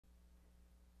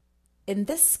In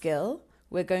this skill,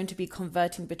 we're going to be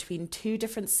converting between two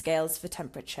different scales for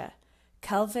temperature,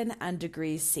 Kelvin and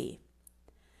degrees C.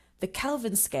 The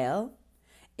Kelvin scale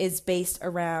is based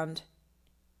around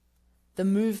the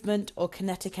movement or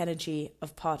kinetic energy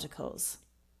of particles.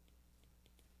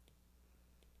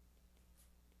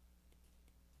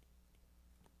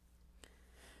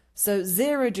 So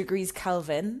 0 degrees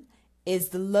Kelvin is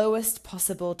the lowest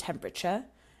possible temperature,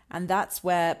 and that's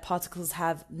where particles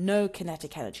have no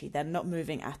kinetic energy. They're not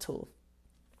moving at all.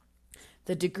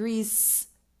 The degrees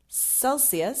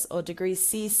Celsius or degrees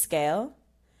C scale,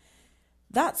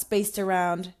 that's based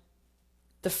around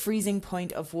the freezing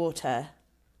point of water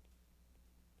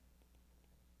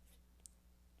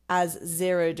as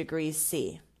 0 degrees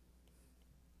C.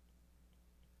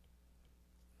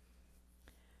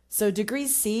 So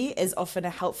degrees C is often a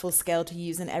helpful scale to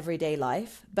use in everyday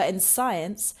life, but in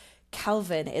science,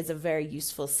 Kelvin is a very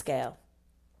useful scale.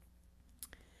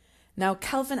 Now,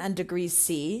 Kelvin and degrees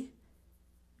C,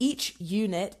 each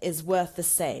unit is worth the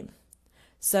same.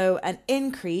 So an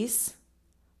increase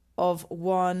of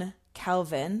 1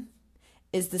 Kelvin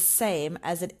is the same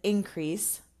as an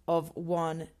increase of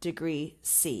 1 degree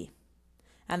C,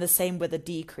 and the same with a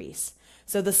decrease.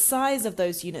 So the size of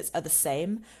those units are the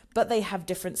same, but they have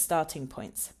different starting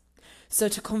points. So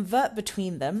to convert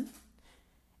between them,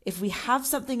 if we have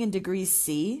something in degrees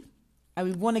C and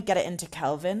we want to get it into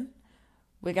Kelvin,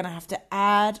 we're going to have to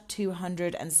add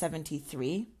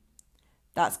 273.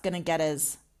 That's going to get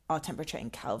us our temperature in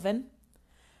Kelvin.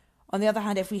 On the other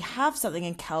hand, if we have something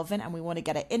in Kelvin and we want to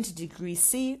get it into degrees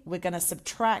C, we're going to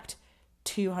subtract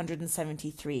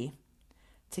 273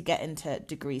 to get into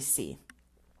degrees C.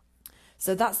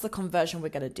 So that's the conversion we're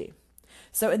going to do.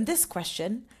 So in this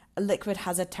question, a liquid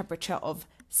has a temperature of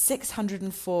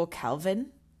 604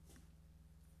 Kelvin.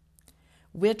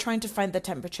 We're trying to find the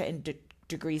temperature in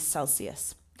degrees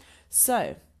Celsius.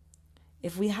 So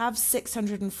if we have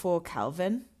 604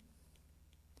 Kelvin,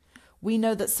 we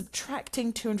know that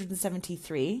subtracting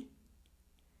 273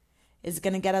 is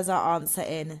going to get us our answer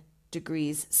in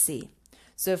degrees C.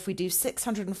 So if we do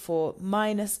 604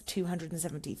 minus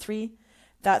 273,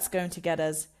 that's going to get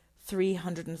us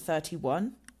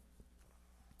 331.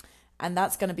 And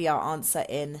that's going to be our answer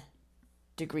in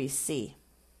degrees C.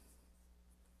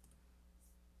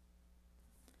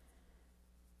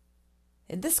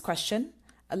 In this question,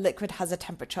 a liquid has a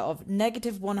temperature of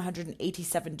negative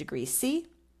 187 degrees C.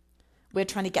 We're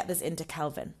trying to get this into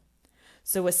Kelvin.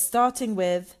 So we're starting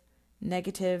with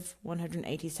negative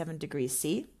 187 degrees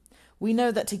C. We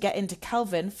know that to get into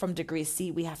Kelvin from degrees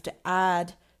C, we have to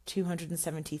add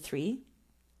 273.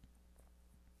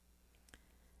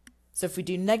 So if we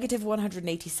do negative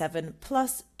 187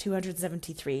 plus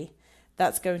 273,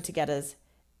 that's going to get us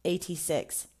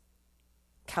 86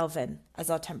 Kelvin as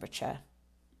our temperature.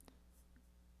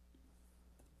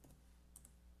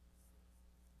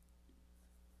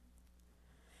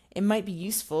 It might be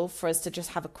useful for us to just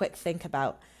have a quick think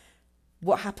about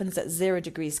what happens at 0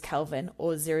 degrees Kelvin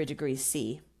or 0 degrees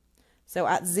C. So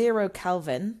at 0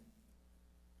 Kelvin,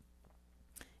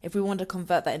 if we want to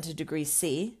convert that into degrees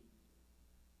C,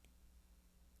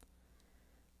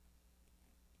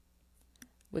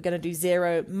 we're going to do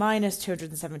 0 minus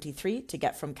 273 to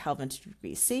get from Kelvin to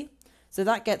degrees C. So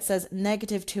that gets us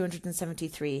negative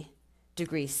 273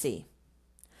 degrees C.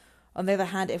 On the other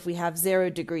hand, if we have 0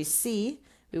 degrees C,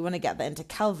 we want to get that into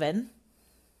Kelvin.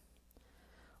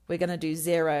 We're going to do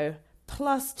 0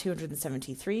 plus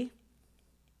 273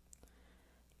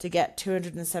 to get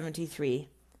 273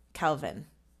 Kelvin.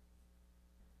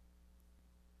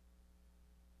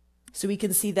 So we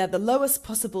can see there the lowest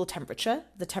possible temperature,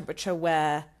 the temperature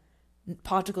where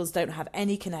particles don't have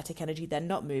any kinetic energy, they're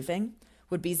not moving,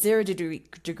 would be 0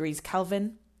 degrees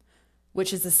Kelvin,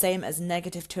 which is the same as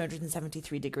negative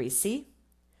 273 degrees C.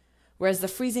 Whereas the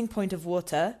freezing point of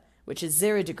water, which is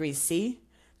 0 degrees C,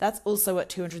 that's also at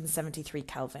 273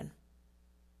 Kelvin.